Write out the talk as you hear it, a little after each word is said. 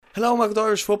Hello, welcome to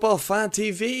Irish Football Fan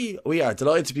TV. We are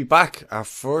delighted to be back. Our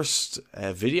first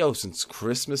video since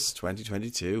Christmas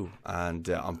 2022. And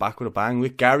I'm back with a bang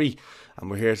with Gary.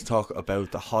 And we're here to talk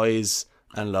about the highs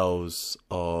and lows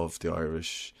of the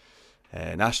Irish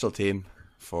national team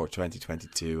for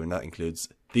 2022. And that includes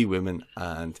the women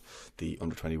and the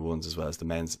under-21s as well as the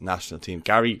men's national team.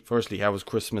 Gary, firstly, how was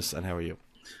Christmas and how are you?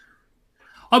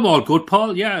 I'm all good,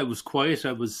 Paul. Yeah, it was quiet.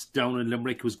 I was down in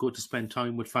Limerick. It was good to spend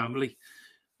time with family.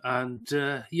 And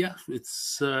yeah,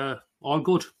 it's all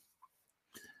good.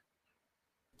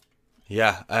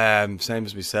 Yeah, same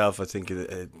as myself. I think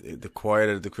the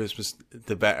quieter the Christmas,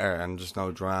 the better, and just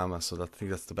no drama. So I think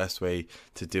that's the best way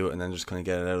to do it, and then just kind of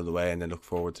get it out of the way, and then look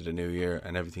forward to the new year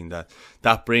and everything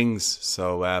that brings.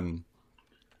 So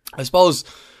I suppose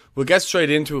we'll get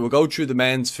straight into it. We'll go through the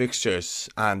men's fixtures,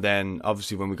 and then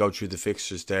obviously when we go through the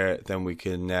fixtures there, then we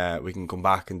can come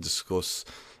back and discuss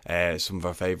some of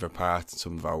our favourite parts,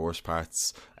 some of our worst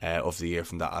parts of the year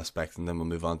from that aspect, and then we'll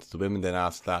move on to the women then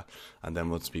after that, and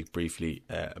then we'll speak briefly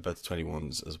about the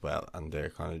 21s as well and their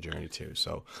kind of journey too.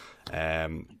 So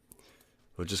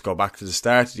we'll just go back to the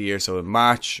start of the year. So in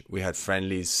March we had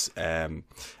friendlies and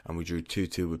we drew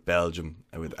 2-2 with Belgium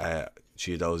with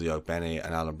Chiedozie Ogbene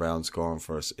and Alan Brown scoring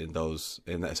for us in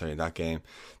that game.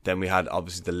 Then we had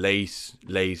obviously the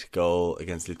late goal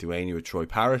against Lithuania with Troy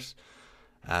Parrott.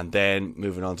 And then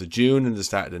moving on to June and the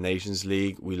start of the Nations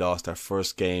League, we lost our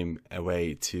first game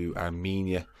away to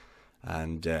Armenia,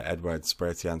 and Edward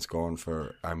Spertian scoring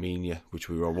for Armenia, which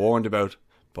we were warned about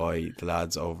by the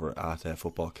lads over at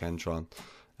Football Kentron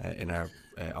in our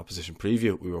opposition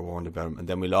preview. We were warned about him, and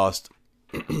then we lost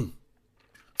to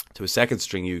a second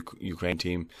string Ukraine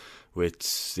team with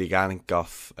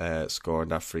Tsigankov scoring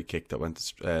that free kick that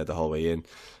went the whole way in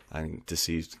and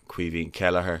deceived Queevy and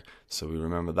Kelleher. So we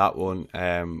remember that one,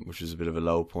 which was a bit of a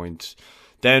low point.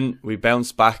 Then we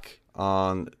bounced back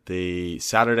on the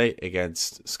Saturday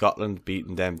against Scotland,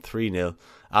 beating them 3-0.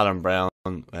 Alan Brown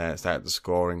started the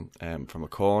scoring from a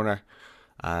corner,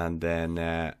 and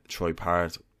then Troy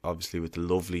Parrott, obviously with the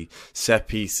lovely set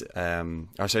piece,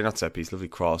 lovely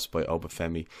cross by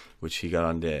Obafemi, which he got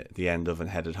on the end of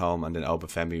and headed home, and then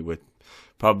Obafemi with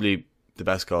probably the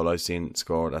best goal I've seen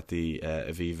scored at the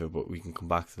Aviva, but we can come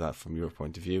back to that from your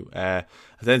point of view. And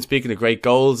then speaking of great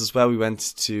goals as well, we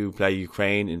went to play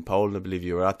Ukraine in Poland. I believe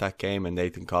you were at that game, and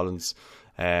Nathan Collins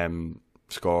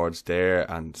scored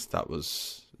there, and that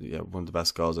was one of the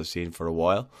best goals I've seen for a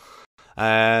while.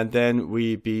 And then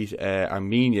we beat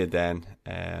Armenia then,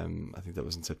 I think that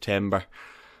was in September,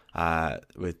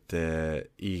 with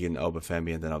Egan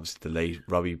Obafemi, and then obviously the late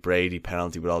Robbie Brady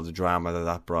penalty with all the drama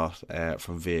that brought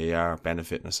from VAR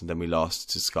benefiting us. And then we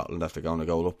lost to Scotland after going a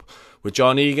goal up with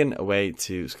John Egan away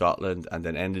to Scotland, and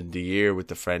then ended the year with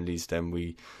the friendlies. Then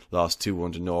we lost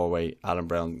 2-1 to Norway. Alan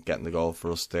Brown getting the goal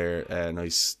for us there.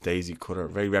 Nice daisy cutter,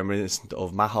 very reminiscent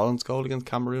of Matt Holland's goal against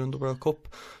Cameroon in the World Cup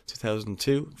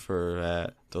 2002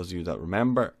 for those of you that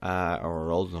remember or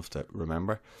are old enough to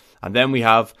remember. And then we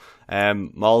have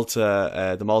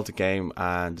Malta, the Malta game,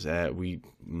 and we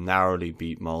narrowly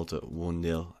beat Malta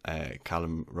 1-0.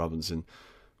 Callum Robinson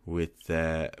with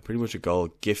pretty much a goal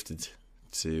gifted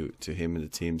to him and the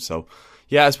team. So,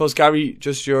 yeah, I suppose, Gary,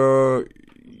 just your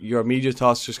immediate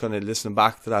thoughts, just kind of listening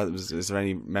back to that. Is there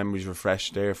any memories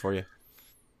refreshed there for you?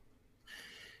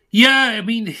 Yeah, I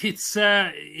mean, it's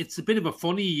a bit of a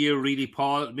funny year, really,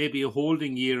 Paul. Maybe a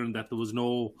holding year in that there was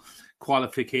no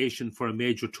qualification for a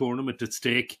major tournament at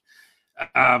stake.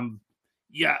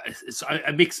 Yeah, it's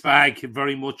a mixed bag,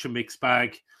 very much a mixed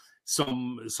bag.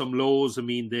 Some lows. I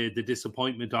mean, the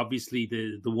disappointment, obviously,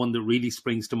 the one that really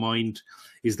springs to mind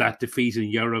is that defeat in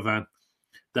Yerevan.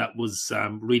 That was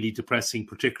really depressing,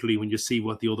 particularly when you see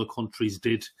what the other countries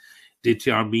did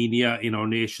to Armenia in our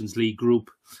Nations League group.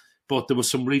 But there were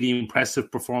some really impressive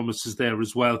performances there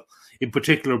as well. In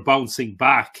particular, bouncing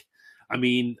back. I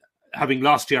mean, having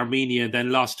lost to Armenia and then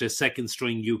lost to second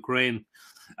string Ukraine,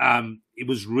 it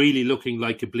was really looking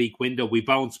like a bleak window. We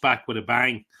bounced back with a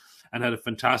bang and had a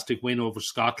fantastic win over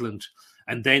Scotland.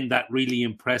 And then that really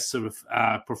impressive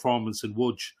performance in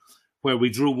Łódź, where we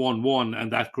drew 1-1,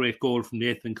 and that great goal from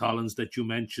Nathan Collins that you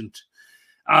mentioned.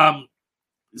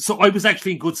 So I was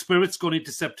actually in good spirits going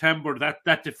into September.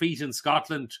 That defeat in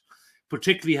Scotland,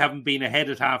 particularly having been ahead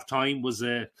at half time, was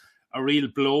a real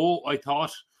blow, I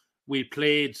thought. We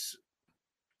played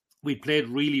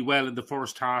really well in the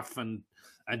first half and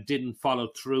didn't follow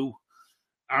through.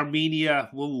 Armenia,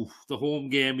 the home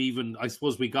game even, I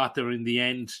suppose we got there in the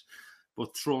end,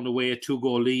 but thrown away a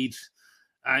 2-goal lead.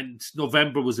 And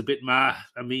November was a bit meh.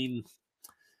 I mean,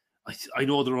 I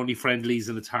know they're only friendlies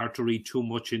and it's hard to read too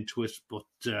much into it, but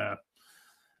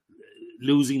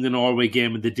losing the Norway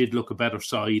game, and they did look a better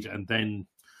side, and then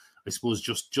I suppose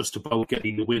just about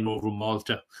getting the win over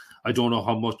Malta. I don't know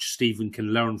how much Stephen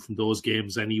can learn from those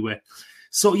games anyway.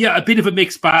 So, yeah, a bit of a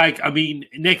mixed bag. I mean,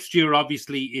 next year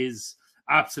obviously is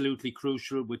absolutely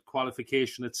crucial with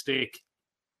qualification at stake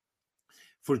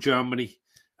for Germany.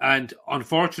 And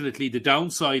unfortunately, the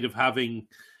downside of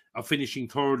finishing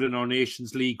third in our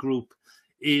Nations League group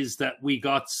is that we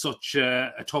got such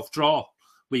a tough draw.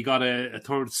 We got a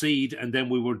third seed, and then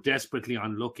we were desperately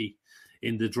unlucky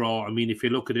in the draw. I mean, if you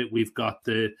look at it, we've got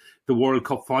the World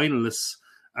Cup finalists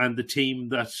and the team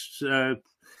that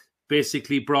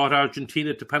basically brought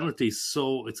Argentina to penalties.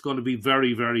 So it's going to be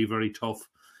very, very, very tough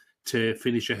to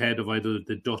finish ahead of either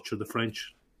the Dutch or the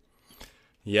French.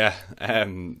 Yeah,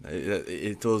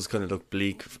 it does kind of look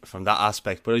bleak from that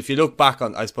aspect. But if you look back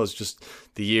on, I suppose, just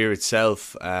the year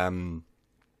itself,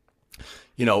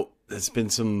 you know, there's been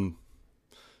some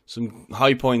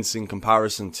high points in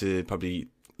comparison to probably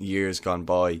years gone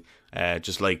by,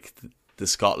 just like the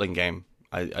Scotland game.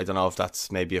 I don't know if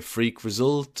that's maybe a freak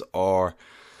result, or,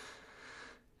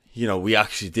 you know, we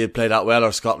actually did play that well,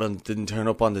 or Scotland didn't turn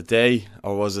up on the day,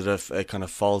 or was it a kind of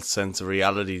false sense of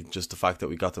reality, just the fact that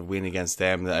we got the win against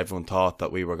them, that everyone thought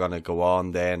that we were going to go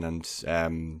on then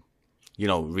and, you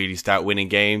know, really start winning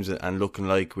games and looking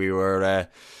like we were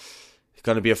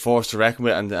going to be a force to reckon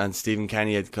with, and Stephen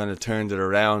Kenny had kind of turned it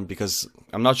around, because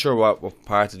I'm not sure what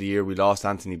part of the year we lost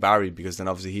Anthony Barry, because then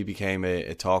obviously he became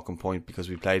a talking point because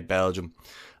we played Belgium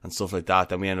and stuff like that.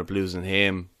 Then we ended up losing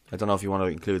him. I don't know if you want to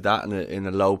include that in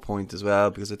a low point as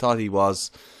well, because I thought he was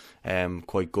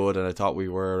quite good, and I thought we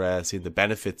were seeing the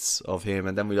benefits of him.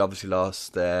 And then we obviously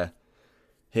lost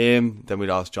him. Then we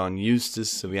lost John Eustace,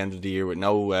 so we ended the year with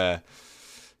no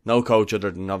coach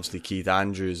other than obviously Keith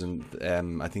Andrews, and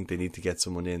I think they need to get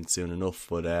someone in soon enough.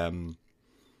 But I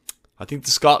think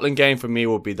the Scotland game for me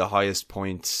would be the highest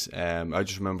point. I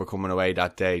just remember coming away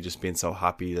that day just being so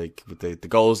happy, like with the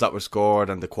goals that were scored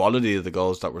and the quality of the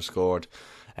goals that were scored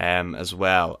as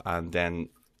well. And then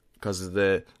because of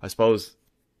I suppose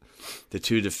the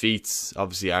two defeats,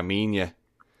 obviously Armenia,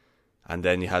 and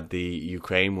then you had the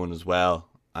Ukraine one as well,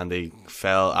 and they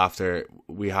fell after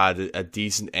we had a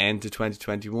decent end to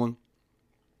 2021,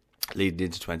 leading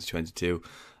into 2022.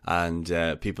 And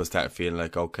people started feeling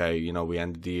like, okay, you know, we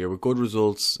ended the year with good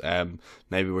results.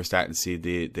 Maybe we're starting to see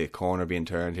the corner being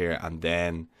turned here, and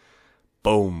then,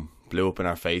 boom, blew up in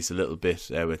our face a little bit.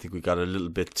 I think we got a little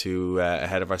bit too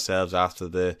ahead of ourselves after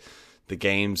the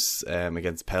games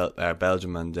against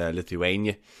Belgium and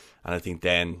Lithuania, and I think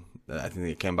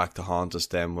it came back to haunt us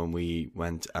then when we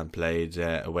went and played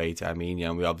away to Armenia,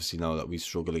 and we obviously know that we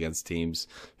struggle against teams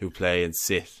who play and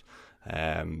sit,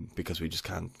 because we just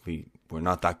can't. We're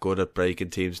not that good at breaking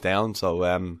teams down. So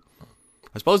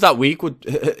I suppose that week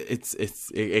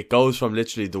it goes from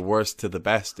literally the worst to the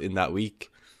best in that week.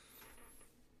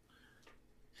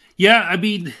 Yeah, I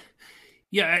mean,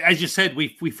 yeah, as you said,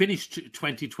 we finished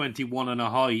 2021 on a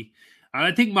high, and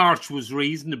I think March was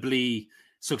reasonably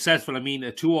successful. I mean,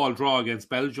 a 2-2 draw against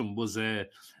Belgium was an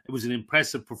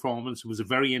impressive performance. It was a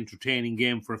very entertaining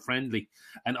game for a friendly,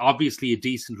 and obviously a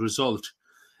decent result.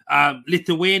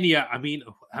 Lithuania, I mean,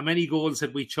 how many goals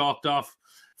had we chalked off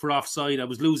for offside? I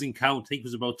was losing count. I think it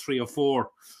was about 3 or 4.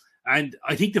 And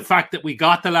I think the fact that we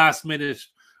got the last minute,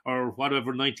 or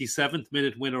whatever, 97th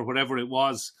minute win or whatever it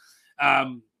was,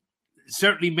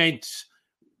 certainly meant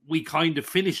we kind of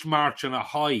finished March on a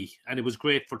high, and it was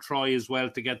great for Troy as well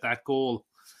to get that goal.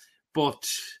 But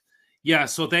yeah,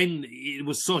 so then it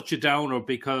was such a downer,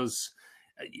 because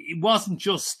it wasn't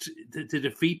just the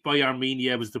defeat by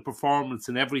Armenia, it was the performance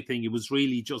and everything. It was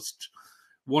really just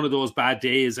one of those bad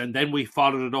days, and then we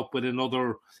followed it up with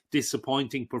another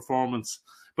disappointing performance.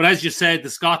 But as you said, the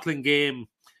Scotland game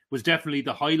was definitely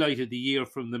the highlight of the year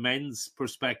from the men's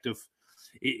perspective.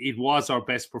 It was our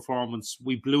best performance.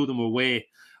 We blew them away.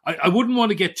 I wouldn't want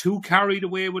to get too carried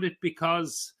away with it,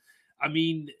 because, I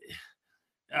mean,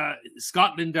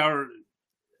 Scotland are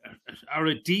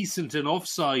a decent enough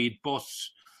side, but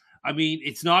I mean,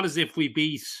 it's not as if we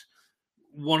beat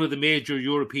one of the major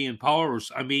European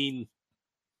powers. I mean,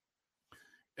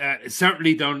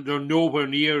 certainly they're nowhere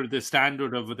near the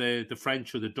standard of the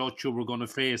French or the Dutch who we're going to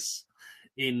face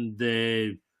in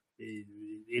the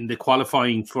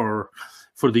qualifying for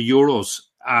the Euros.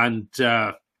 And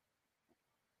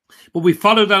but we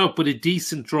followed that up with a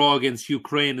decent draw against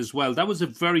Ukraine as well. That was a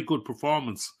very good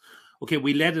performance. Okay,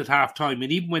 we led at half-time,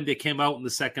 and even when they came out in the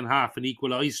second half and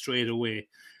equalised straight away,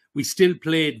 we still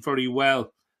played very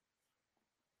well.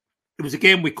 It was a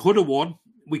game we could have won,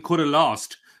 we could have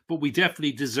lost, but we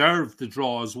definitely deserved the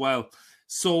draw as well.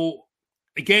 So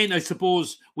again, I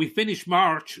suppose we finished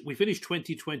March, we finished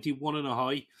 2021 on a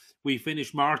high, we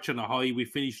finished March on a high, we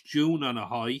finished June on a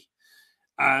high,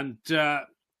 and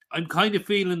I'm kind of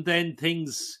feeling then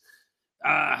things.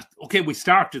 Okay, we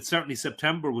started certainly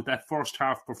September with that first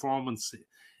half performance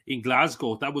in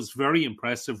Glasgow. That was very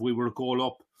impressive. We were a goal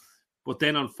up, but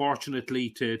then unfortunately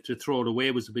to throw it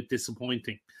away was a bit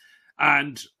disappointing.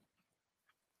 And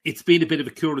it's been a bit of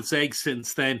a curate's egg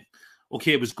since then.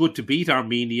 Okay, it was good to beat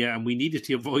Armenia, and we needed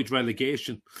to avoid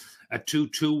relegation. At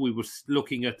 2-2, we were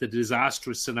looking at the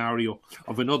disastrous scenario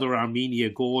of another Armenia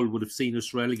goal would have seen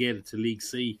us relegated to League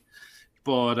C.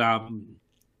 But and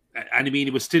I mean,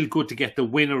 it was still good to get the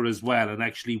winner as well and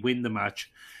actually win the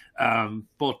match.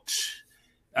 But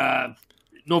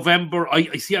November,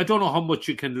 I see. I don't know how much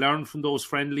you can learn from those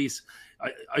friendlies.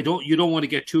 You don't want to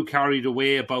get too carried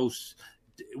away about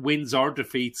wins or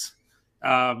defeats.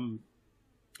 And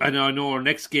I know our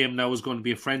next game now is going to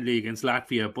be a friendly against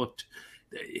Latvia, but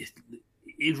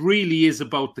it really is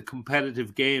about the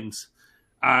competitive games.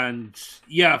 And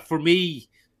yeah, for me,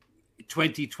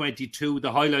 2022,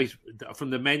 the highlight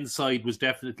from the men's side was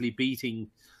definitely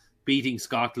beating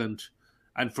Scotland.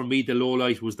 And for me, the low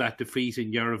light was that defeat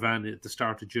in Yerevan at the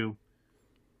start of June.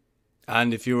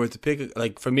 And if you were to pick,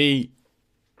 like for me,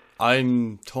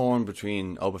 I'm torn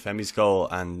between Obafemi's goal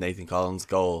and Nathan Collins'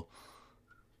 goal.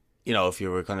 You know, if you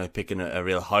were kind of picking a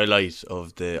real highlight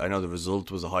of I know the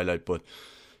result was a highlight, but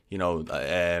you know,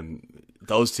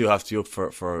 those two have to be up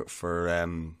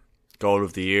for goal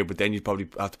of the year. But then you'd probably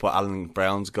have to put Alan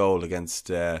Brown's goal against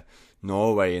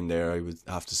Norway in there, I would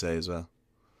have to say as well.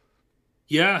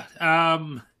 Yeah,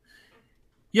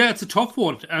 it's a tough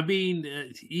one. I mean,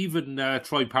 even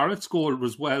Troy Parrott's goal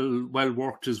was well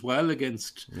worked as well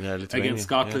against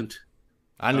Scotland. Yeah.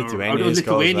 And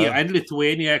Lithuania. And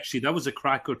Lithuania, actually. That was a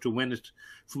cracker to win it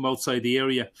from outside the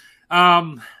area.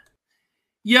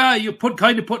 You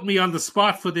put me on the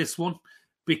spot for this one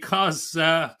because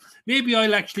maybe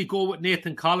I'll actually go with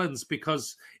Nathan Collins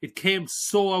because it came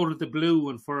so out of the blue,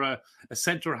 and for a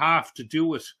centre half to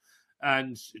do it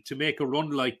and to make a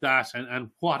run like that, and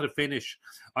what a finish.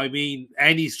 I mean,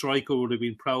 any striker would have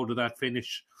been proud of that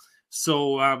finish.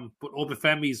 So, but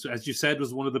Obafemi's, as you said,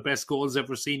 was one of the best goals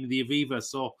ever seen in the Aviva.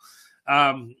 So,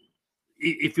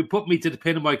 if you put me to the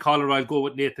pin of my collar, I'll go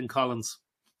with Nathan Collins.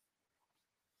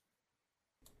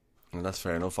 Well, that's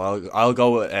fair enough. I'll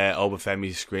go with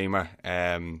Obafemi's screamer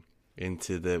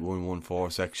into the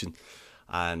 114 section,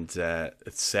 and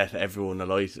it set everyone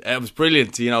alight. It was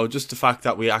brilliant, you know, just the fact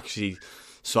that we actually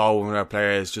saw one of our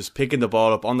players just picking the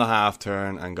ball up on the half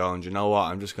turn and going, you know what,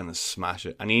 I'm just going to smash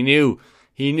it. And he knew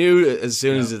as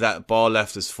soon as that ball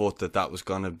left his foot that was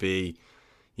going to be,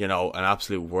 you know, an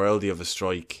absolute worldie of a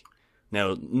strike.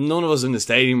 Now, none of us in the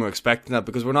stadium were expecting that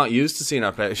because we're not used to seeing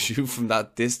our players shoot from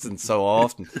that distance so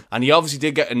often. And he obviously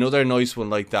did get another nice one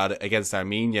like that against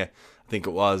Armenia, I think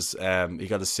it was. He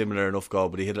got a similar enough goal,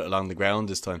 but he hit it along the ground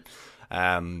this time.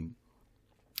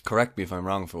 Correct me if I'm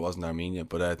wrong if it wasn't Armenia,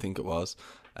 but I think it was.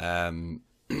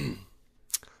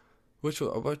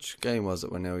 Which game was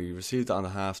it when now he received it on the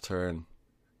half turn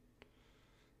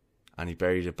and he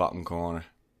buried it bottom corner?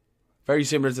 Very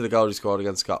similar to the goal he scored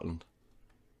against Scotland.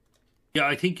 Yeah,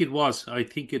 I think it was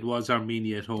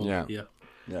Armenia at home. Yeah.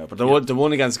 But the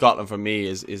one against Scotland for me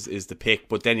is the pick.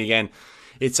 But then again,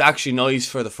 it's actually nice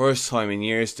for the first time in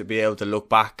years to be able to look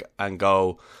back and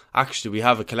go, actually, we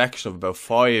have a collection of about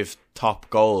 5 top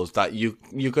goals that you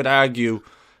could argue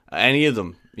any of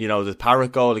them. You know, the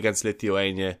Parrott goal against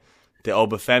Lithuania, the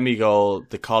Obafemi goal,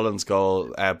 the Collins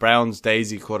goal, Brown's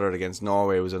daisy cutter against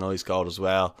Norway was a nice goal as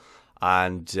well.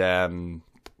 And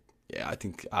I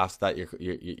think after that,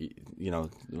 you know,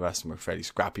 the rest of them are fairly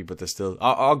scrappy, but they're still.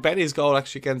 Ogbeny's goal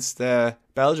actually against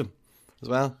Belgium as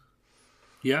well.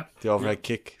 Yeah, the overhead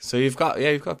kick. So you've got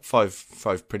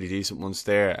five pretty decent ones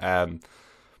there.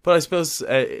 But I suppose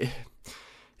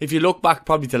if you look back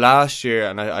probably to last year,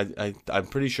 and I'm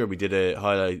pretty sure we did a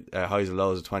highlight highs and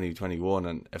lows of 2021,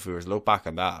 and if we were to look back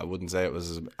on that, I wouldn't say it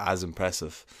was as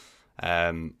impressive,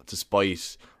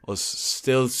 despite us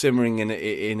still simmering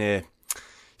in a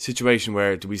situation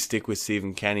where do we stick with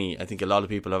Stephen Kenny. I think a lot of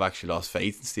people have actually lost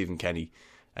faith in Stephen Kenny,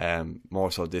 more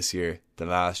so this year than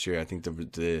last year. I think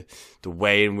the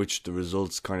way in which the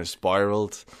results kind of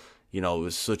spiraled, you know, it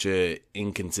was such a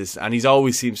inconsistent, and he's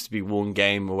always seems to be one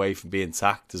game away from being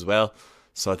sacked as well.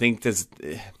 So I think there's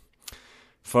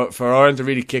for Ireland to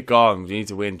really kick on, we need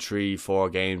to win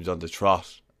 3-4 games on the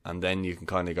trot, and then you can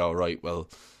kind of go, right, well,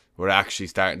 we're actually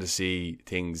starting to see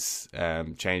things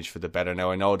change for the better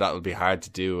now. I know that will be hard to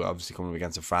do, obviously coming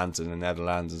against France and the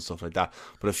Netherlands and stuff like that,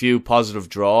 but a few positive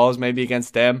draws maybe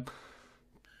against them.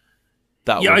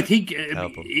 that Yeah, I would think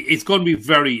help them. it's going to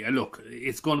be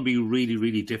it's going to be really,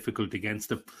 really difficult against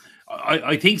them.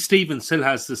 I think Stephen still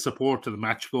has the support of the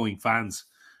match-going fans.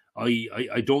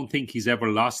 I don't think he's ever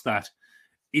lost that.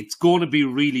 It's going to be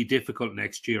really difficult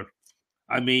next year.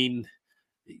 I mean,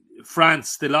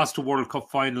 France, they lost a World Cup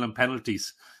final on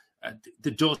penalties.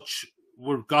 The Dutch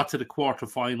got to the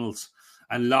quarterfinals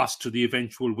and lost to the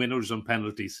eventual winners on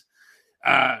penalties.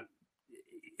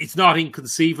 It's not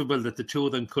inconceivable that the two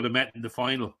of them could have met in the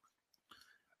final.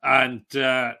 And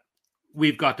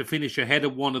we've got to finish ahead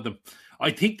of one of them. I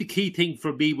think the key thing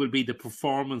for me will be the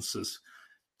performances.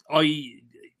 I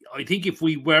think if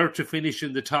we were to finish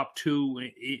in the top two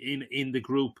in the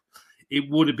group, it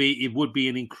would be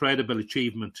an incredible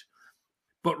achievement.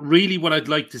 But really what I'd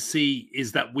like to see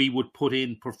is that we would put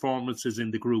in performances in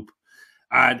the group.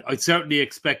 And I'd certainly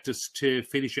expect us to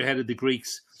finish ahead of the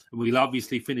Greeks. And we'll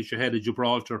obviously finish ahead of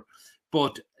Gibraltar.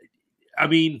 But, I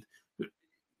mean,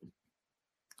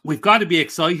 we've got to be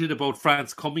excited about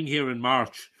France coming here in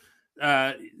March.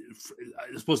 I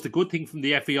suppose the good thing from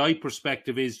the FAI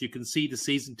perspective is you can see the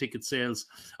season ticket sales.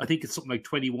 I think it's something like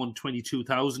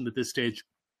 22,000 at this stage.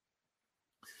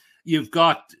 You've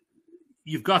got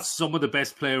some of the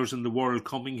best players in the world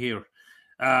coming here.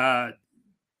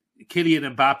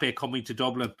 Kylian Mbappe coming to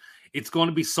Dublin. It's going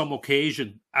to be some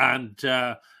occasion, and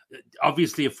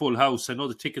obviously a full house. I know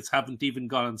the tickets haven't even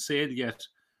gone on sale yet,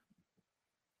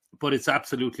 but it's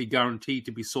absolutely guaranteed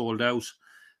to be sold out.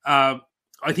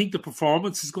 I think the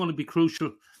performance is going to be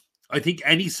crucial. I think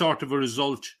any sort of a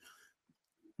result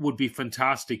would be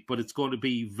fantastic, but it's going to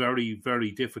be very,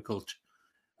 very difficult.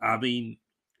 I mean,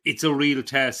 it's a real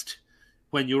test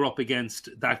when you're up against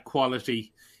that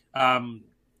quality.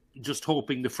 Just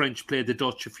hoping the French played the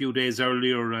Dutch a few days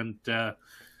earlier and, I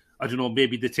don't know,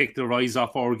 maybe they take their eyes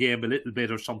off our game a little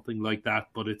bit or something like that.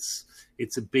 But it's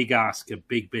a big ask, a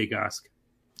big, big ask.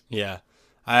 Yeah.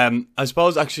 I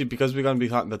suppose, actually, because we're going to be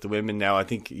talking about the women now, I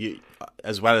think,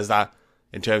 as well as that,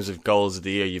 in terms of goals of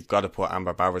the year, you've got to put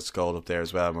Amber Barrett's goal up there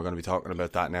as well. And we're going to be talking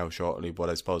about that now shortly. But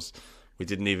I suppose we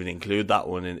didn't even include that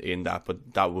one in that.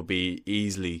 But that would be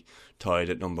easily tied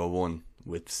at number one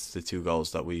with the two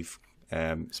goals that we've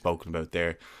spoken about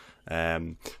there.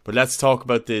 But let's talk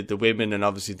about the women and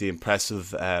obviously the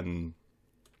impressive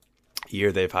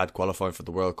year they've had qualifying for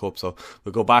the World Cup. So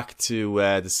we'll go back to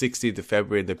the 16th of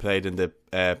February. They played in the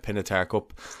Pinatar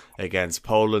Cup against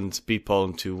Poland, beat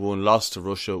Poland 2-1, lost to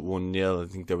Russia 1-0. I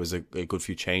think there was a good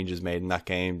few changes made in that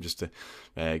game just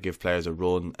to give players a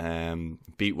run.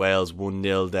 Beat Wales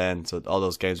 1-0 then. So all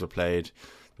those games were played.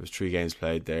 There was 3 games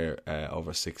played there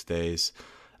over 6 days.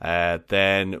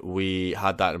 Then we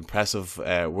had that impressive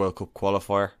World Cup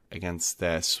qualifier against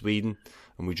Sweden,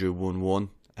 and we drew 1-1.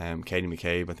 Katie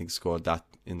McCabe, I think, scored that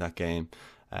in that game.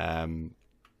 A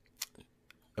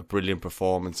brilliant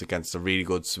performance against a really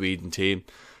good Sweden team.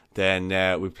 Then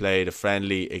we played a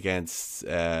friendly against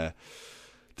the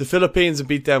Philippines and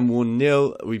beat them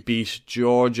 1-0. We beat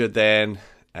Georgia then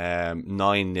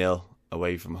 9-0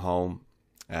 away from home.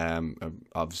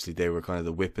 Obviously, they were kind of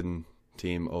the whipping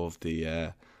team of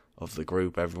the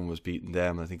group. Everyone was beating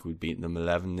them. I think we'd beaten them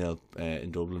 11-0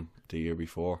 in Dublin the year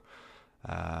before.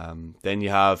 Then you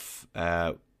have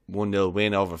 1-0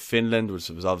 win over Finland, which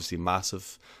was obviously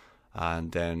massive,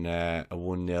 and then a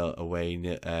 1-0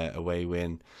 away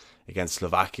win against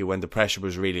Slovakia when the pressure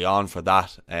was really on for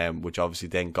that, which obviously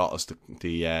then got us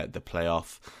the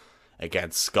playoff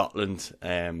against Scotland,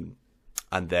 and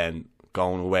then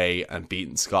going away and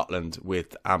beating Scotland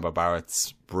with Amber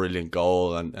Barrett's brilliant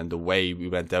goal and the way we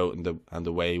went out and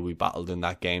the way we battled in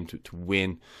that game to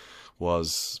win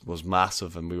was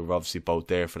massive, and we were obviously both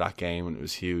there for that game, and it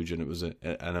was huge, and it was an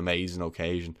amazing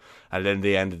occasion. And then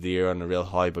they ended the year on a real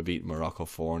high by beating Morocco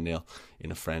 4-0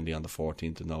 in a friendly on the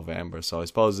 14th of November. So I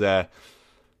suppose,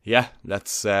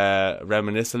 let's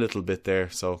reminisce a little bit there.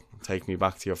 So take me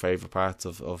back to your favourite parts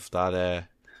of that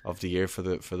of the year for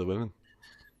the women.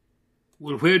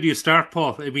 Well, where do you start,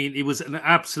 Paul? I mean, it was an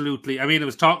absolutely... I mean, I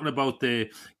was talking about the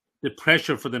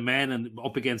pressure for the men and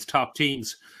up against top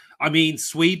teams. I mean,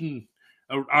 Sweden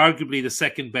are arguably the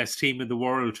second best team in the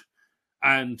world.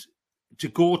 And to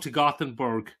go to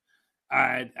Gothenburg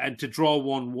and to draw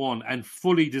 1-1 and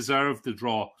fully deserve the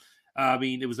draw. I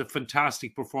mean, it was a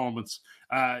fantastic performance.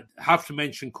 Have to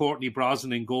mention Courtney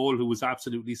Brosnan in goal, who was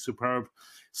absolutely superb.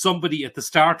 Somebody at the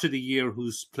start of the year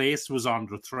whose place was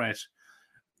under threat.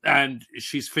 And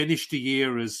she's finished the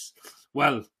year as,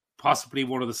 well, possibly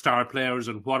one of the star players,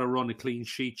 and what a run of clean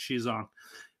sheet she's on.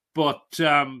 But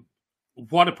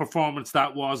what a performance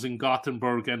that was in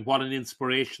Gothenburg, and what an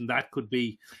inspiration that could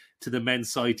be to the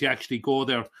men's side to actually go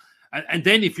there. And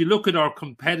then if you look at our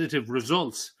competitive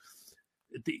results,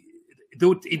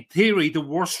 in theory, the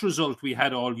worst result we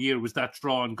had all year was that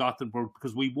draw in Gothenburg,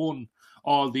 because we won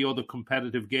all the other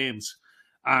competitive games.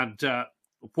 And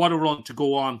what a run to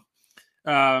go on.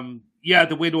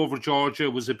 The win over Georgia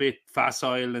was a bit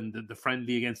facile, and the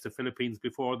friendly against the Philippines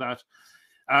before that.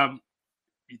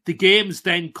 The games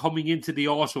then coming into the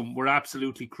autumn were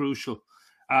absolutely crucial.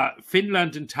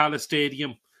 Finland in Tala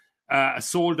Stadium, a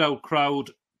sold-out crowd,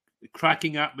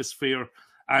 cracking atmosphere,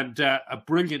 and a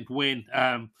brilliant win.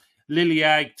 Lily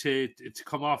Agg to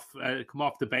come off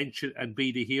the bench and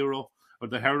be the hero or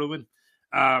the heroine.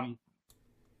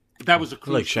 That was a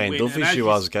crucial like Shane win. Duffy, she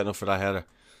was getting up for that header.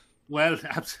 Well,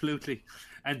 absolutely.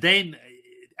 And then,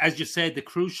 as you said, the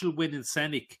crucial win in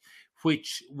Senik,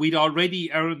 which we'd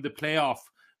already earned the playoff,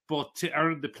 but to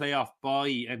earn the playoff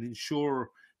bye and ensure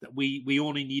that we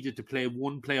only needed to play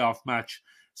one playoff match.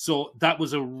 So that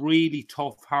was a really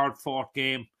tough, hard-fought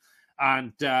game.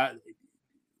 And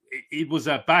it was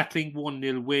a battling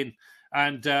 1-0 win.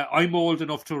 And I'm old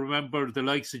enough to remember the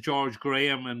likes of George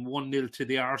Graham and 1-0 to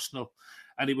the Arsenal.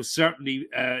 And it was certainly,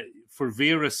 for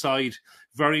Vera's side,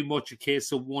 very much a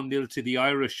case of 1-0 to the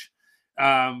Irish,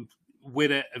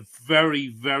 with a very,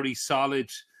 very solid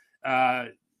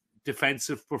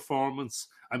defensive performance.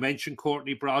 I mentioned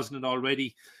Courtney Brosnan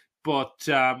already, but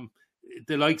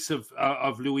the likes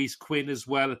of Louise Quinn as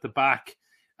well at the back.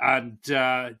 And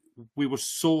we were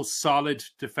so solid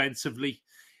defensively.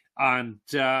 And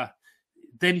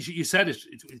then you said it,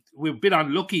 we've been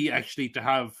unlucky, actually, to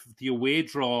have the away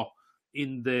draw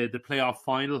in the playoff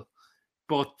final.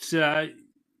 But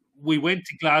we went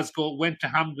to Glasgow, went to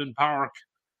Hampden Park,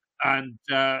 and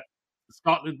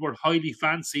Scotland were highly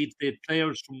fancied. They had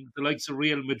players from the likes of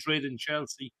Real Madrid and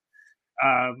Chelsea.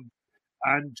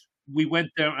 And we went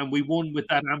there and we won with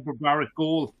that Amber Barrett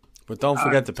goal. But don't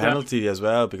forget the penalty as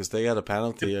well, because they had a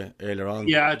penalty earlier on.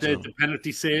 Yeah, the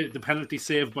penalty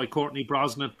saved by Courtney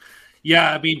Brosnan.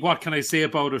 Yeah, I mean, what can I say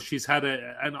about her? She's had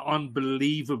an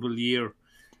unbelievable year.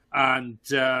 And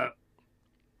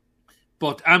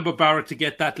but Amber Barrett to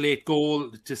get that late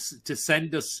goal to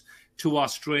send us to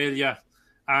Australia,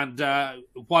 and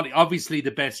what obviously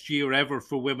the best year ever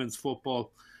for women's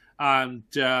football, and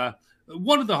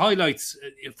one of the highlights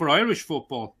for Irish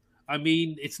football. I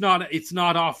mean, it's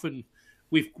not often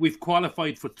we've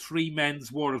qualified for 3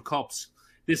 men's World Cups.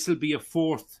 This will be a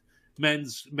fourth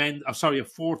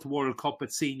World Cup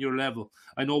at senior level.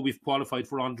 I know we've qualified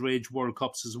for underage World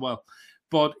Cups as well.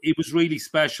 But it was really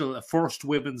special, a first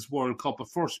Women's World Cup, a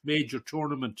first major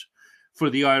tournament for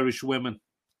the Irish women.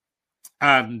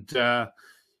 And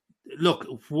look,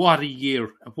 what a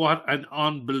year. What an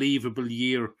unbelievable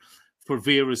year for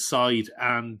Vera's side.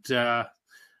 And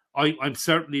I'm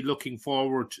certainly looking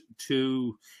forward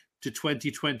to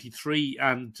 2023.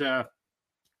 And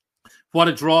what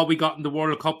a draw we got in the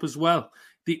World Cup as well.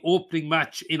 The opening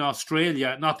match in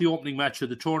Australia, not the opening match of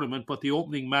the tournament, but the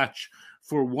opening match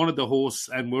for one of the hosts,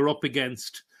 and we're up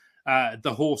against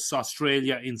the hosts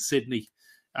Australia in Sydney,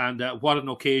 and what an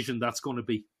occasion that's going to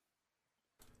be.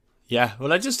 Yeah,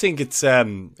 well, I just think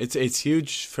it's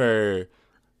huge for,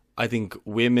 I think,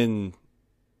 women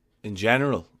in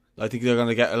general. I think they're going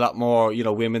to get a lot more,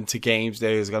 women to games.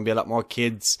 There's going to be a lot more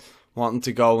kids wanting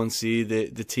to go and see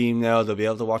the team now. They'll be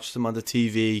able to watch them on the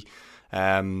TV.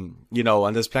 And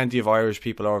there's plenty of Irish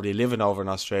people already living over in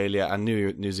Australia and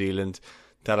New Zealand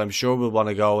that I'm sure will want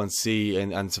to go and see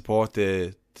and support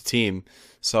the team.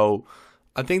 So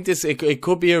I think it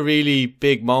could be a really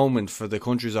big moment for the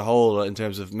country as a whole, in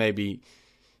terms of maybe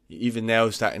even now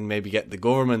starting maybe get the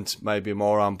government maybe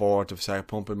more on board to start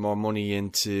pumping more money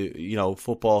into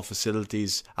football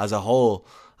facilities as a whole.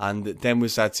 And then we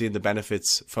start seeing the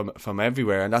benefits from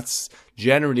everywhere. And that's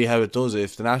generally how it does.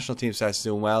 If the national team starts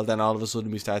doing well, then all of a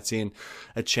sudden we start seeing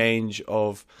a change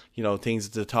of, things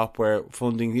at the top where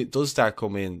funding does start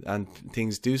coming in and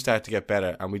things do start to get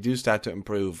better and we do start to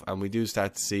improve and we do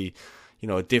start to see,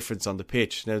 a difference on the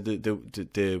pitch. Now,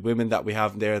 the women that we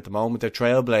have there at the moment, they're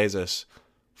trailblazers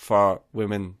for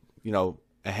women,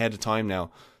 ahead of time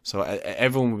now. So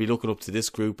everyone will be looking up to this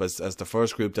group as the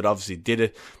first group that obviously did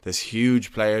it. There's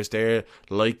huge players there,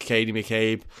 like Katie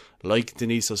McCabe, like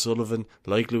Denise O'Sullivan,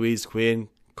 like Louise Quinn,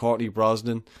 Courtney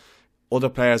Brosnan. Other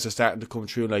players are starting to come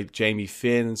through, like Jamie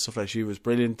Finn and stuff like. She was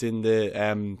brilliant in the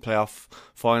playoff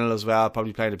final as well,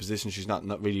 probably playing a position she's not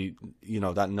really,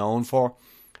 that known for.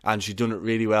 And she's done it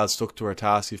really well, stuck to her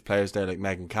task. You've players there like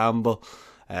Megan Campbell,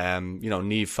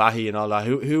 Niamh Fahey and all that,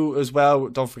 who as well,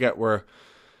 don't forget, were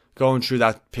going through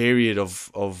that period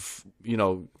of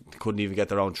couldn't even get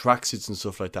their own tracksuits and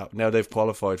stuff like that. Now they've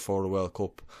qualified for the World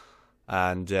Cup,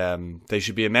 and they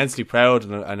should be immensely proud,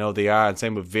 and I know they are. And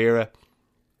same with Vera.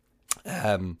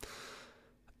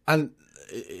 And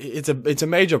it's a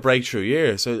major breakthrough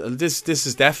year. So this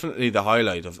is definitely the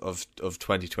highlight of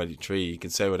 2023. You can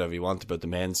say whatever you want about the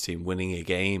men's team winning a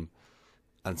game,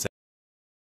 and say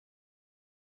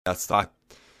that's that.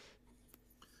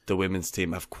 The women's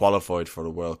team have qualified for the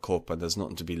World Cup, and there's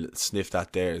nothing to be sniffed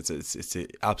at there. It's an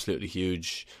absolutely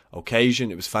huge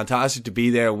occasion. It was fantastic to be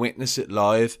there and witness it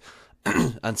live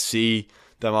and see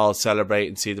them all celebrate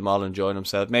and see them all enjoying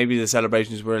themselves. Maybe the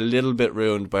celebrations were a little bit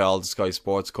ruined by all the Sky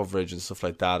Sports coverage and stuff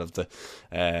like that of the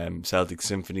Celtic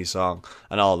Symphony song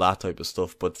and all that type of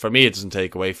stuff. But for me, it doesn't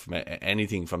take away from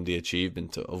anything from the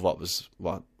achievement of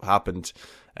what happened.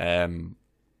 In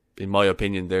my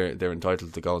opinion, they're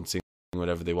entitled to go and sing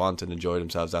whatever they want and enjoy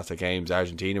themselves after games.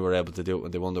 Argentina were able to do it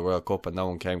when they won the World Cup, and no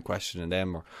one came questioning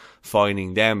them or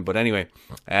fining them. But anyway,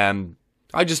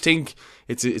 I just think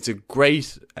it's a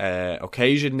great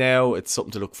occasion now. It's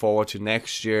something to look forward to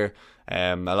next year.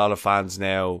 A lot of fans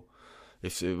now,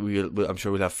 I'm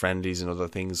sure we'll have friendlies and other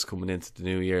things coming into the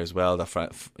new year as well.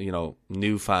 That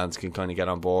new fans can kind of get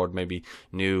on board. Maybe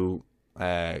new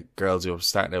girls who are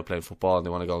starting out playing football and they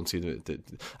want to go and see the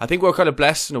I think we're kind of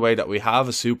blessed in a way that we have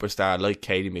a superstar like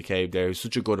Katie McCabe there, who's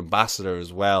such a good ambassador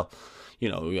as well.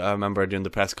 I remember doing the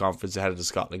press conference ahead of the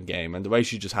Scotland game, and the way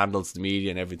she just handles the media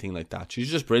and everything like that, she's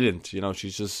just brilliant.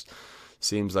 She's just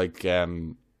seems like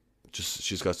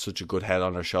she's got such a good head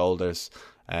on her shoulders.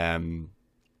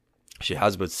 She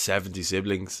has about 70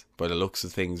 siblings by the looks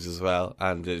of things as well,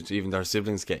 and even their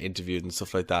siblings get interviewed and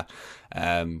stuff like that.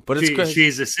 But it's great.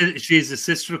 She's a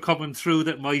sister coming through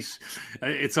that might.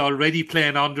 It's already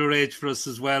playing underage for us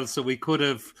as well, so we could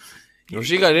have. Well,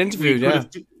 she got interviewed,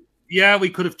 yeah. We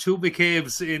could have two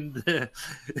McCabe's in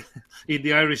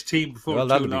the Irish team before. Well,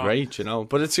 that'd be great,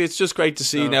 But it's just great to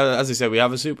see now. As I said, we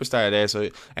have a superstar there. So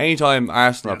anytime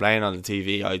Arsenal are playing on the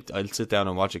TV, I'll sit down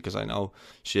and watch it because I know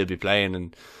she'll be playing,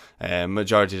 and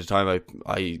majority of the time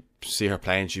I see her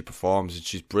playing, she performs and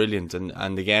she's brilliant.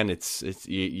 And again, it's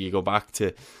you go back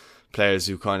to players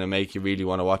who kind of make you really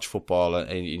want to watch football,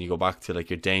 and you go back to like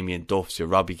your Damien Duffs, your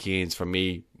Robbie Keanes. For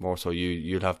me, more so,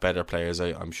 you'd have better players,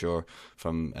 I'm sure,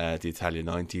 from the Italian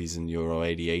 90s and Euro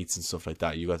 88s and stuff like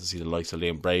that. You got to see the likes of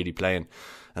Liam Brady playing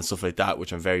and stuff like that,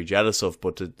 which I'm very jealous of.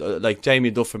 But like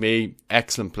Damien Duff, for me,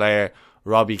 excellent player.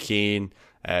 Robbie Keane,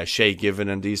 Shay Given,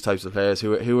 and these types of players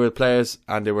who were players,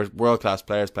 and they were world class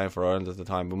players playing for Ireland at the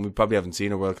time. And we probably haven't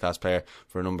seen a world class player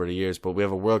for a number of years, but we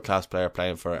have a world class player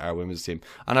playing for our women's team.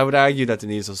 And I would argue that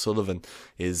Denise O'Sullivan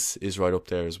is right up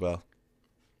there as well.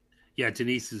 Yeah,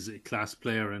 Denise is a class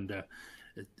player, and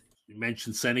you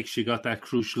mentioned Senik. She got that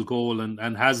crucial goal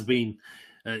and has been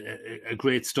a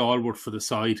great stalwart for the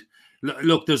side.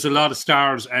 Look, there's a lot of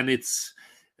stars, and it's.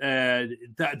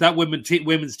 That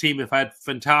women's team have had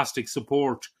fantastic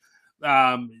support.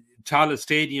 Tallaght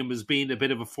Stadium has been a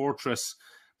bit of a fortress,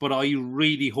 but I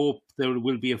really hope there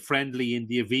will be a friendly in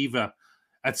the Aviva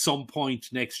at some point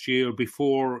next year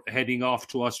before heading off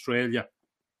to Australia.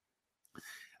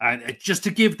 And just to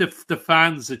give the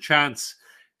fans a chance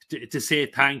to say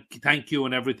thank you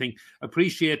and everything.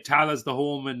 Appreciate Tallagh's the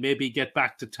home, and maybe get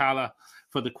back to Tallaght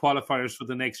for the qualifiers for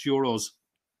the next Euros.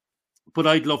 But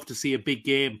I'd love to see a big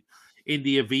game in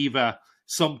the Aviva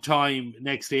sometime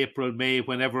next April, May,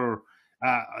 whenever.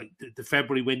 The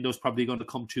February window is probably going to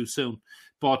come too soon.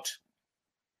 But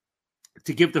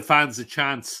to give the fans a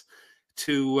chance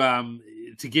to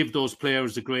give those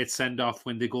players a great send-off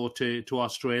when they go to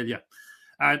Australia.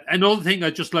 And another thing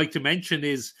I'd just like to mention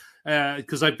is,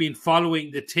 because I've been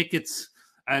following the tickets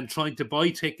and trying to buy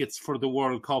tickets for the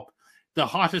World Cup, the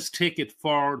hottest ticket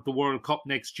for the World Cup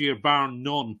next year, bar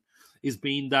none, is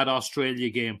being that Australia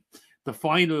game. The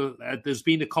final, there's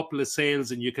been a couple of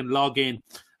sales and you can log in,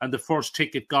 and the first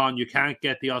ticket gone. You can't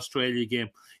get the Australia game.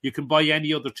 You can buy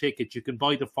any other ticket. You can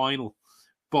buy the final.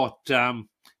 But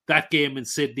that game in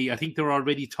Sydney, I think they're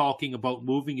already talking about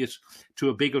moving it to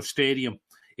a bigger stadium.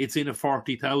 It's in a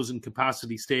 40,000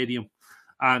 capacity stadium,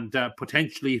 and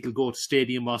potentially it'll go to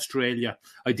Stadium Australia.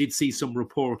 I did see some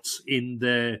reports in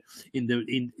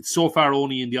so far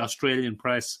only in the Australian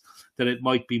press that it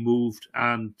might be moved,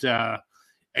 and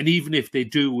even if they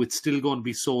do, it's still going to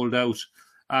be sold out.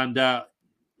 And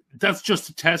that's just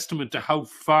a testament to how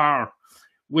far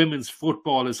women's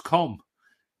football has come.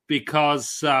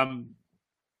 Because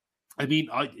I mean,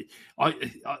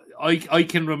 I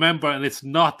can remember, and it's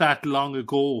not that long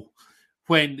ago,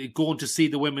 when going to see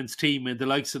the women's team in the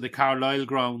likes of the Carlisle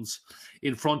grounds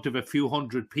in front of a few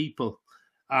hundred people,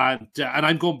 and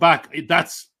I'm going back.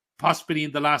 That's possibly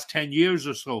in the last 10 years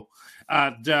or so,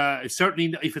 and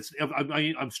certainly if it's,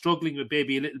 I'm struggling with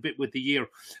maybe a little bit with the year,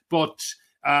 but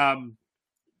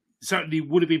certainly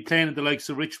would have been playing in the likes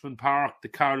of Richmond Park, the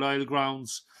Carlisle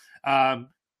grounds.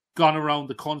 gone around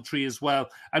the country as well,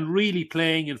 and really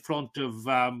playing in front of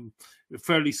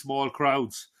fairly small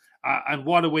crowds. And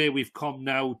what a way we've come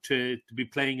now to be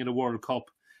playing in a World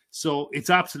Cup. So it's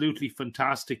absolutely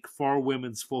fantastic for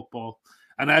women's football.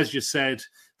 And as you said,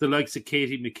 the likes of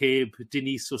Katie McCabe,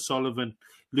 Denise O'Sullivan,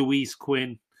 Louise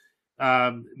Quinn,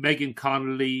 Megan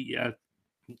Connolly,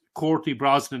 Courtney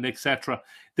Brosnan, etc.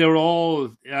 They're all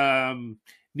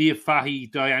Nia Fahy,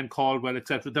 Diane Caldwell,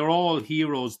 etc. They're all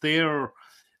heroes. They're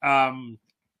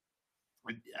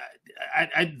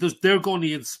they're going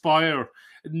to inspire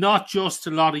not just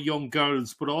a lot of young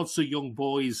girls, but also young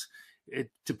boys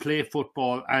to play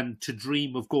football and to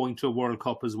dream of going to a World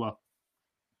Cup as well.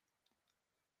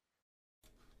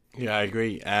 Yeah, I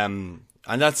agree. And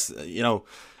that's,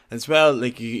 as well,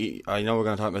 like, I know we're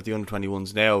going to talk about the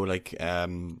under-21s now, like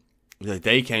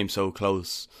they came so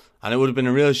close, and it would have been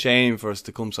a real shame for us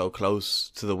to come so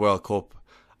close to the World Cup.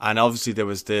 And obviously there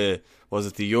was the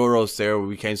Euros there where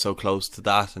we came so close to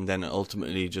that, and then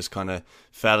ultimately just kind of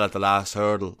fell at the last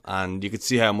hurdle, and you could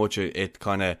see how much it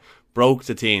kind of broke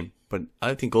the team. But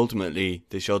I think ultimately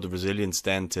they showed the resilience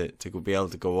then to be able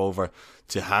to go over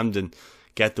to Hampden,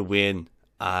 get the win,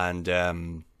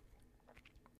 and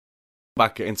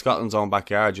back in Scotland's own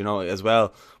backyard, as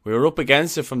well. We were up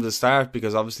against it from the start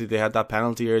because obviously they had that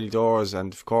penalty early doors,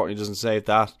 and if Courtney doesn't save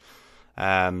that,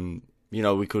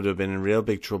 we could have been in real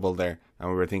big trouble there. And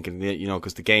we were thinking,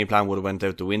 because the game plan would have went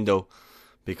out the window,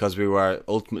 because we were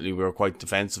quite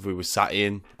defensive. We were sat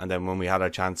in, and then when we had our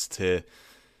chance to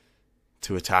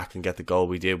attack and get the goal,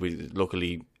 we did.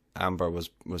 Luckily, Amber was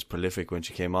prolific when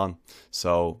she came on.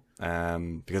 So,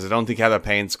 because I don't think Heather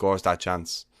Payne scores that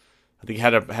chance. I think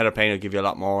Heather Payne will give you a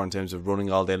lot more in terms of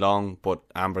running all day long, but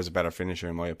Amber's a better finisher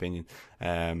in my opinion.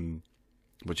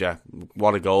 But yeah,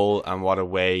 what a goal and what a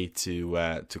way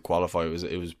to qualify.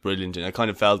 It was brilliant, and I kind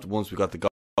of felt once we got the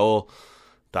goal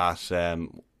that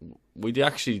we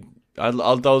actually,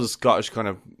 although the Scottish kind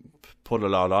of put a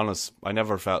lot on us, I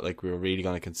never felt like we were really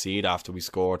going to concede after we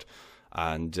scored,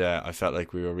 and I felt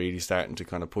like we were really starting to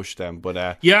kind of push them.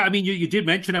 But yeah, I mean, you did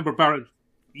mention Amber Barrett.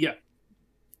 Yeah.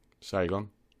 Sorry, go on.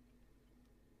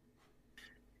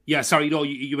 Yeah, sorry,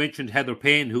 you mentioned Heather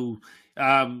Payne, who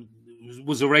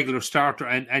was a regular starter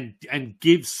and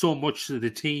gives so much to the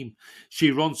team.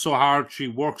 She runs so hard, she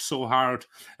works so hard,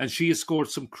 and she has scored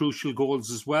some crucial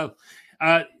goals as well.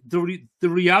 The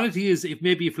reality is, if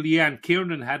Leanne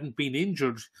Kiernan hadn't been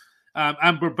injured,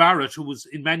 Amber Barrett, who was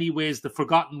in many ways the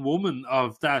forgotten woman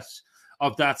of that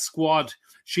squad,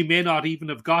 she may not even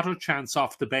have got her chance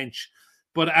off the bench.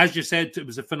 But as you said, it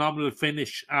was a phenomenal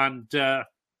finish, and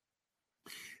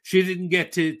she didn't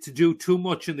get to do too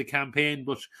much in the campaign,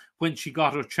 but when she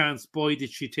got her chance, boy,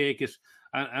 did she take it,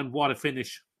 and what a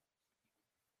finish.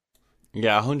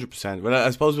 Yeah, 100%. Well, I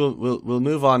suppose we'll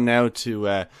move on now to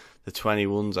the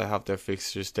 21s. I have their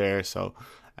fixtures there. So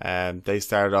they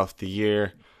started off the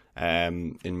year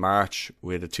in March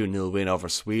with a 2-0 win over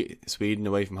Sweden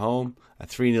away from home, a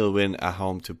 3-0 win at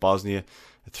home to Bosnia,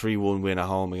 a 3-1 win at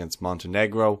home against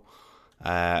Montenegro,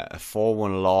 a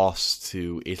 4-1 loss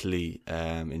to Italy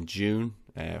in June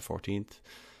 14th,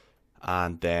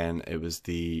 and then it was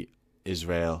the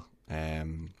Israel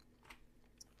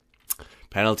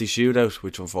penalty shootout,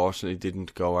 which unfortunately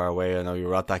didn't go our way. I know you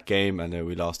were at that game, and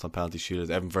we lost on penalty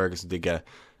shootouts. Evan Ferguson did get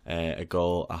a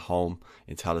goal at home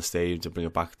in Tallaght Stadium to bring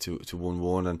it back to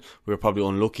 1-1, and we were probably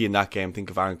unlucky in that game. Think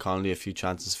of Aaron Connolly, a few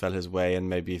chances fell his way, and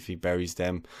maybe if he buries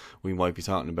them, we might be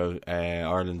talking about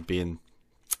Ireland being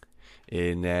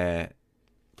in the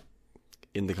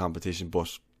competition.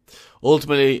 But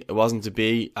ultimately it wasn't to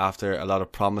be, after a lot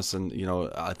of promise, and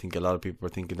I think a lot of people were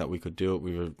thinking that we could do it.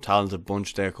 We were a talented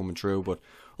bunch there coming through, but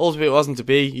ultimately it wasn't to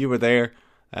be. You were there,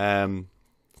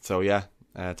 so yeah,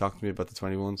 talk to me about the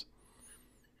 21s.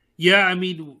 Yeah, I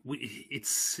mean,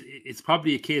 it's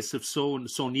probably a case of so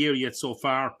near yet so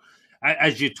far.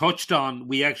 As you touched on,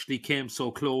 we actually came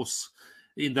so close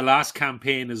in the last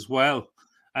campaign as well.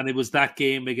 And it was that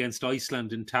game against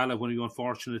Iceland in Tallaght when we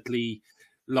unfortunately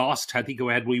lost. I think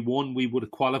had we won, we would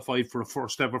have qualified for a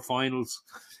first ever finals.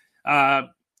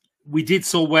 We did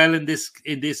so well in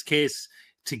this case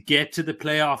to get to the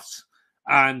playoffs.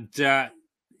 And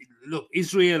look,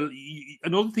 Israel,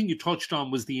 another thing you touched on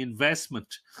was the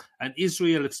investment. And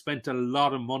Israel have spent a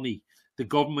lot of money. The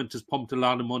government has pumped a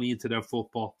lot of money into their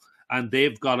football, and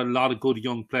they've got a lot of good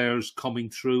young players coming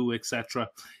through, etc.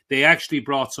 They actually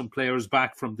brought some players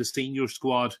back from the senior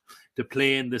squad to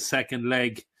play in the second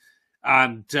leg.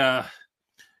 And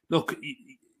look,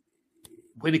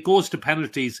 when it goes to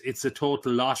penalties, it's a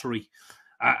total lottery.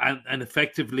 And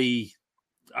effectively,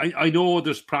 I know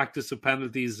there's practice of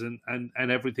penalties and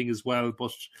everything as well,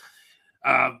 but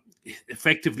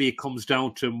effectively it comes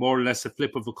down to more or less a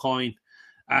flip of a coin.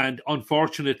 And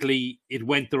unfortunately, it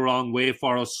went the wrong way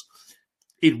for us.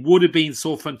 It would have been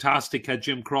so fantastic had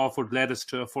Jim Crawford led us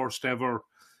to a first ever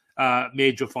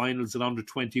major finals at under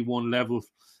 21 level.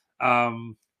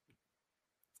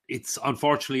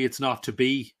 Unfortunately, it's not to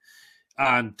be.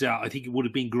 And I think it would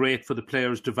have been great for the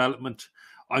players' development.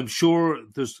 I'm sure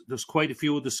there's quite a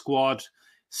few of the squad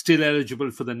still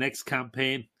eligible for the next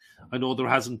campaign. I know there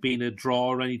hasn't been a draw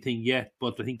or anything yet,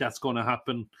 but I think that's going to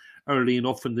happen early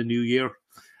enough in the new year.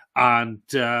 And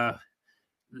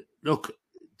look,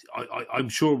 I'm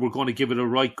sure we're going to give it a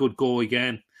right good go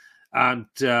again. And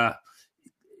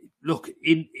look,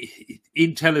 in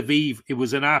Tel Aviv, it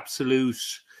was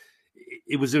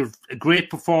a great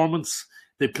performance.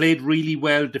 They played really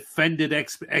well, defended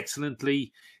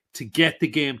excellently to get the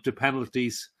game to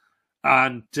penalties.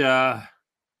 And,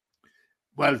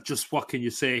 well, just what can you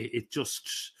say? It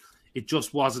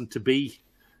just wasn't to be.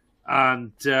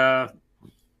 And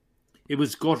it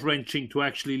was gut-wrenching to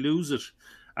actually lose it,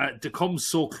 to come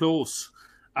so close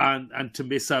and to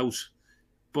miss out.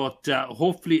 But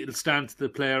hopefully it'll stand to the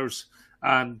players.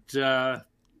 And,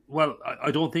 well,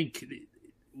 I don't think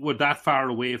we're that far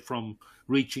away from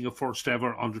reaching a first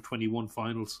ever under-21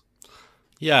 finals.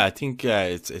 Yeah, I think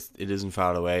it isn't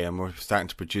far away, and we're starting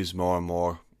to produce more and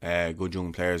more good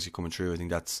young players coming through. I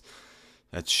think that's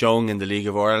shown in the League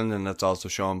of Ireland, and that's also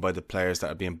shown by the players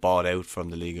that are being bought out from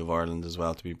the League of Ireland as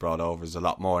well to be brought over. There's a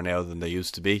lot more now than there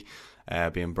used to be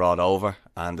being brought over,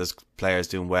 and there's players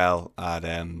doing well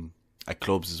at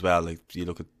clubs as well. Like you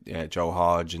look at Joe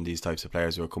Hodge and these types of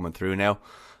players who are coming through now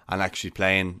and actually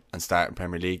playing and starting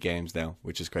Premier League games now,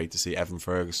 which is great to see. Evan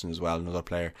Ferguson as well, another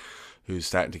player who's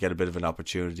starting to get a bit of an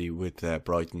opportunity with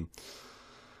Brighton.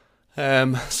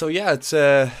 So yeah, it's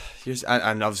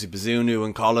and obviously Bazunu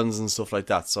and Collins and stuff like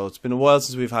that. So it's been a while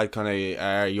since we've had kind of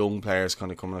our young players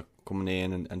kind of coming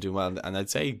in and doing well. And I'd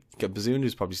say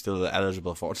Bazunu's probably still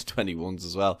eligible for the 21s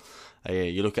as well.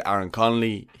 You look at Aaron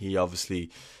Connolly, he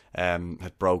obviously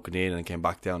had broken in and came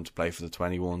back down to play for the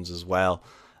 21s as well,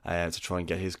 to try and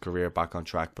get his career back on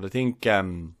track. But I think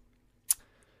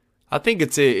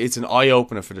it's an eye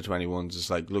opener for the 21s. It's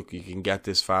like, look, you can get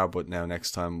this far, but now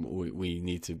next time we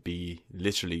need to be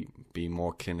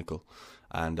more clinical.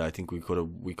 And I think we could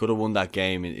have won that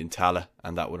game in Tallaght,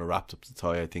 and that would have wrapped up the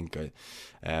tie. I think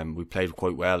we played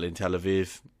quite well in Tel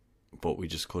Aviv, but we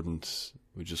just couldn't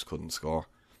score.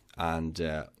 And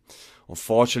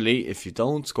unfortunately, if you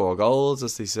don't score goals,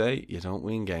 as they say, you don't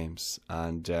win games.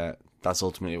 And that's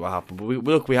ultimately what happened.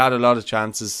 But we had a lot of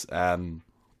chances. I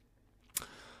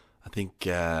think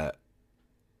Aaron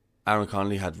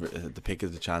Connolly had the pick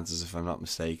of the chances, if I'm not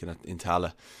mistaken, in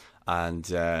Tallaght, and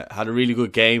had a really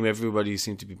good game. Everybody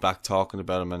seemed to be back talking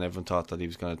about him, and everyone thought that he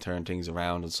was going to turn things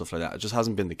around and stuff like that. It just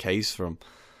hasn't been the case for him.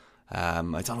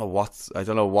 I don't know what's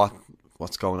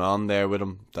going on there with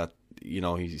him. That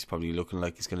he's probably looking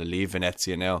like he's going to leave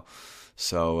Venezia now.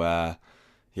 So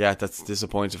yeah, that's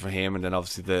disappointing for him. And then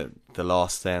obviously the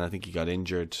loss. Then I think he got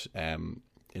injured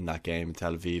in that game in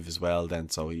Tel Aviv as well then,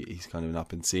 so he's kind of not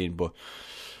been seen. But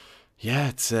yeah,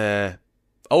 it's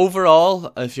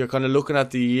overall, if you're kind of looking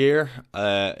at the year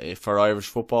for Irish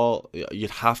football,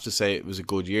 you'd have to say it was a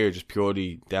good year, just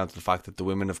purely down to the fact that the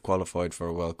women have qualified for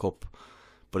a World Cup.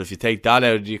 But if you take that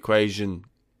out of the equation,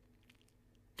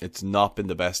 it's not been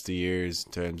the best of years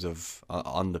in terms of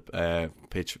on the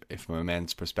pitch from a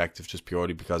men's perspective, just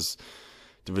purely because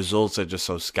the results are just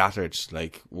so scattered.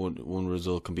 Like one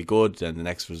result can be good, and the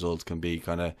next result can be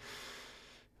kind of,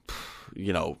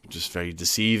 just very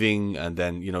deceiving. And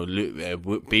then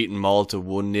beating Malta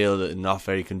 1-0, not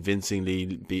very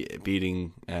convincingly,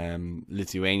 beating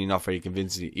Lithuania not very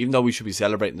convincingly. Even though we should be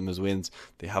celebrating them as wins,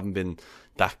 they haven't been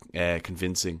that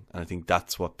convincing, and I think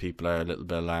that's what people are a little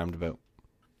bit alarmed about.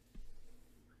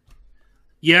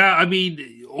 Yeah, I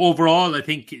mean, overall, I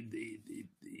think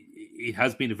it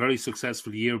has been a very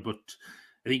successful year, but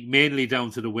I think mainly down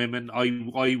to the women.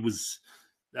 I was,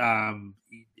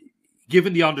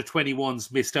 given the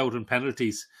under-21s missed out on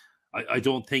penalties, I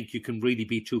don't think you can really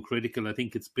be too critical. I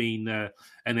think it's been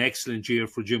an excellent year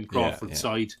for Jim Crawford's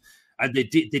side. And they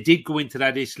did go into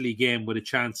that Italy game with a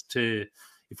chance to,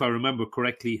 if I remember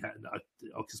correctly,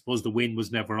 I suppose the win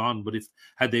was never on, but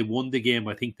had they won the game,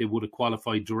 I think they would have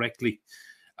qualified directly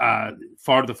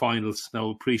for the finals. Now,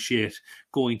 appreciate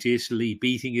going to Italy,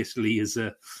 beating Italy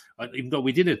even though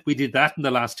we did that in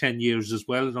the last 10 years as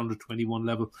well at under 21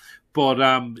 level. But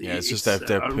it's just that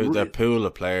their pool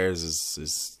of players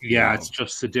is it's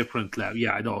just a different level.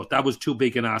 Yeah, I know that was too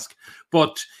big an ask,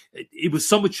 but it was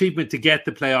some achievement to get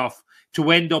the playoff, to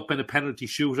end up in a penalty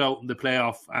shootout in the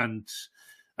playoff, and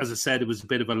as I said, it was a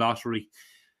bit of a lottery.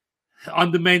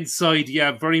 On the men's side,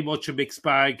 yeah, very much a mixed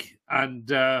bag,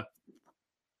 and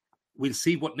we'll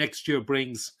see what next year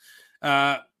brings.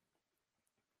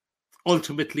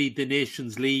 Ultimately, the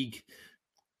Nations League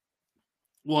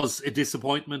was a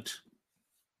disappointment,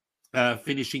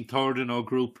 finishing third in our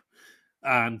group.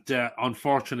 And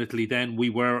unfortunately, then we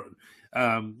were,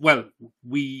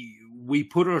 we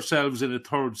put ourselves in a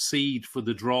third seed for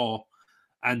the draw,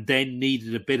 and then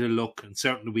needed a bit of luck. And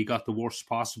certainly we got the worst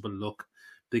possible luck,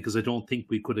 because I don't think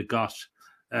we could have got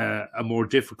a more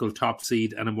difficult top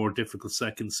seed and a more difficult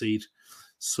second seed.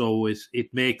 So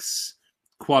it makes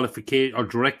qualification or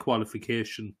direct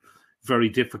qualification very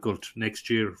difficult next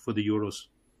year for the Euros.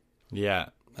 Yeah,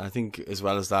 I think as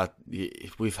well as that,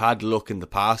 we've had luck in the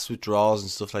past with draws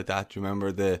and stuff like that. Do you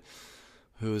remember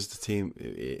who was the team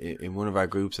in one of our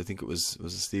groups? I think it was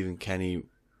Stephen Kenny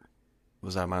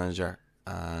was our manager,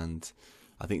 and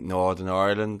I think Northern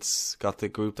Ireland got the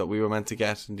group that we were meant to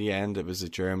get in the end. It was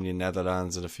Germany and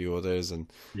Netherlands and a few others, and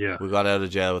we got out of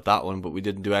jail with that one, but we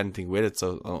didn't do anything with it.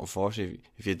 So unfortunately,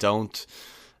 if you don't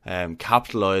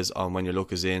capitalise on when your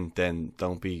luck is in, then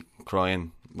don't be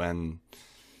crying when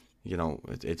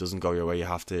it doesn't go your way. You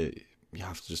have to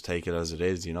just take it as it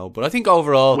is, But I think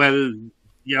overall, well,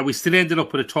 yeah, we still ended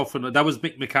up with a tough one. That was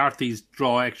Mick McCarthy's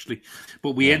draw, actually,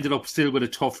 but we ended up still with a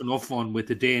tough enough one with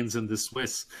the Danes and the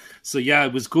Swiss. So yeah,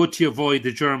 it was good to avoid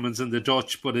the Germans and the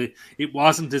Dutch, but it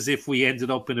wasn't as if we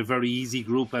ended up in a very easy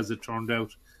group, as it turned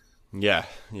out. Yeah,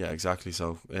 exactly.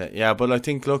 So but I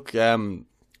think, look,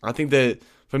 I think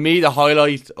for me the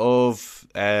highlight of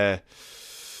the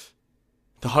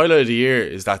year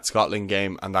is that Scotland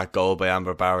game and that goal by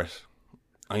Amber Barrett.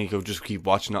 And you could just keep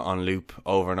watching it on loop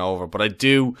over and over. But I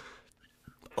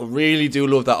really do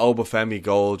love that Obafemi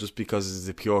goal, just because it's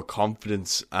the pure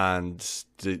confidence and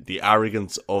the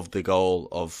arrogance of the goal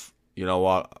of, you know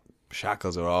what,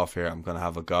 shackles are off here, I'm going to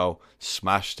have a go.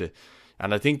 Smashed it.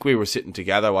 And I think we were sitting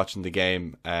together watching the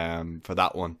game for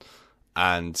that one.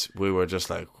 And we were just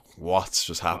like, what's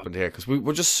just happened here? Because we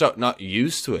were just so not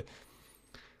used to it.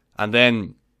 And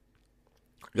then,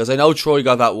 because I know Troy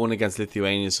got that one against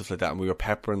Lithuania and stuff like that, and we were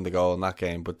peppering the goal in that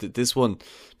game. But this one,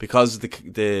 because of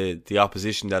the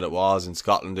opposition that it was in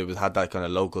Scotland, had that kind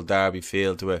of local derby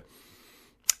feel to it,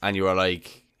 and you were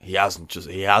like, he hasn't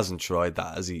tried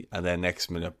that, has he? And then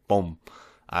next minute, boom,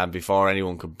 and before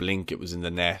anyone could blink, it was in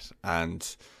the net,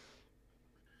 and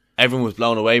everyone was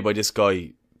blown away by this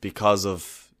guy because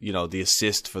of the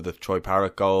assist for the Troy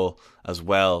Parrott goal as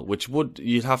well, which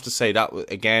you'd have to say that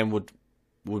again would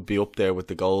be up there with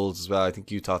the goals as well. I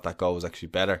think you thought that goal was actually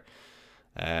better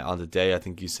on the day. I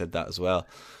think you said that as well.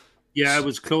 Yeah, it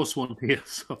was a close one here.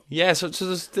 So. Yeah, so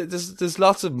there's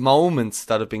lots of moments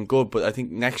that have been good, but I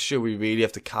think next year we really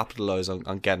have to capitalise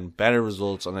on getting better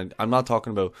results. And I'm not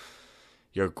talking about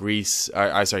your Greece.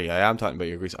 I am talking about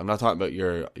your Greece. I'm not talking about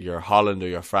your Holland or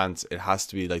your France. It has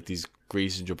to be like these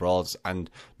Greece and Gibraltar, and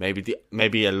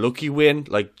maybe a lucky win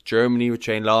like Germany with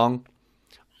Shane Long.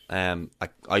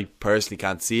 I personally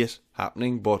can't see it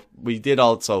happening, but we did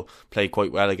also play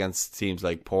quite well against teams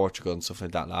like Portugal and stuff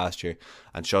like that last year,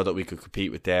 and showed that we could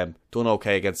compete with them. Done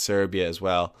okay against Serbia as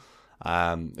well,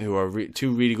 who are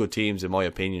two really good teams in my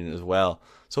opinion as well.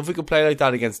 So if we could play like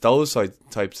that against those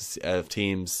types of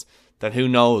teams, then who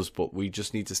knows? But we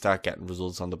just need to start getting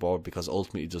results on the board, because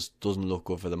ultimately it just doesn't look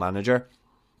good for the manager.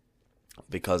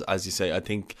 Because as you say, I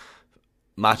think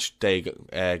match day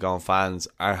gone fans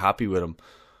are happy with him.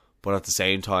 But at the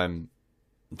same time,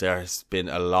 there's been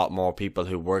a lot more people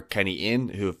who work Kenny in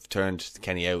who have turned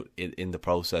Kenny out in the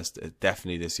process,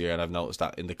 definitely this year. And I've noticed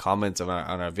that in the comments on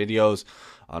our videos,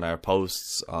 on our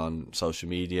posts on social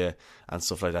media and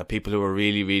stuff like that. People who are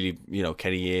really, really,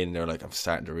 Kenny in, they're like, I'm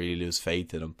starting to really lose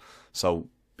faith in him. So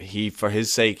for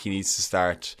his sake, he needs to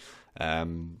start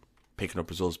picking up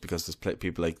results, because there's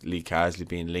people like Lee Carsley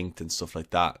being linked and stuff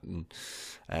like that.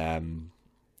 And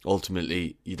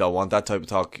ultimately, you don't want that type of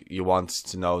talk. You want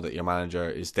to know that your manager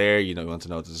is there. You want to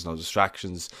know that there's no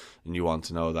distractions, and you want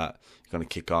to know that you're going to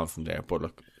kick on from there. But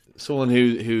look, someone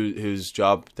whose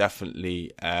job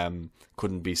definitely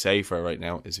couldn't be safer right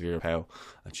now is Vera Pauw,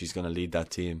 and she's going to lead that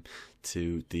team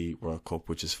to the World Cup,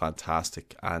 which is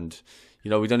fantastic. And we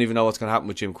don't even know what's going to happen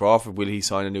with Jim Crawford. Will he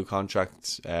sign a new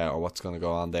contract, or what's going to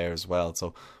go on there as well?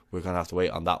 So we're going to have to wait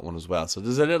on that one as well. So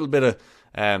there's a little bit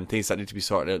of things that need to be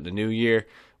sorted out in the new year.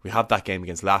 We have that game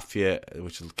against Latvia,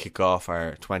 which will kick off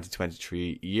our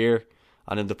 2023 year.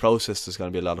 And in the process, there's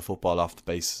going to be a lot of football off the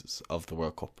basis of the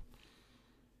World Cup.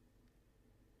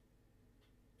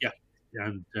 Yeah,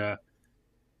 and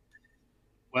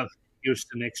well, here's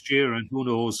to next year, and who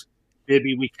knows?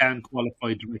 maybe we can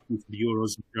qualify directly for the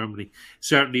Euros in Germany.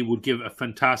 Certainly would give a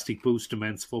fantastic boost to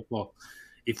men's football.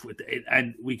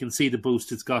 And we can see the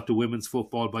boost it's got to women's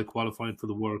football by qualifying for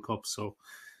the World Cup. So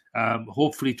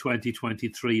hopefully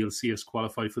 2023 you'll see us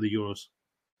qualify for the Euros.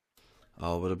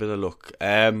 Oh, with a bit of luck.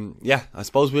 Yeah, I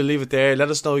suppose we'll leave it there. Let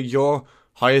us know your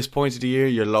highest point of the year,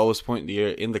 your lowest point of the year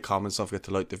in the comments. Don't forget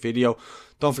to like the video.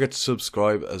 Don't forget to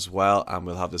subscribe as well, and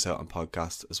we'll have this out on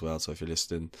podcast as well. So if you're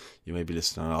listening, you may be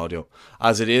listening on audio.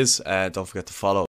 As it is, don't forget to follow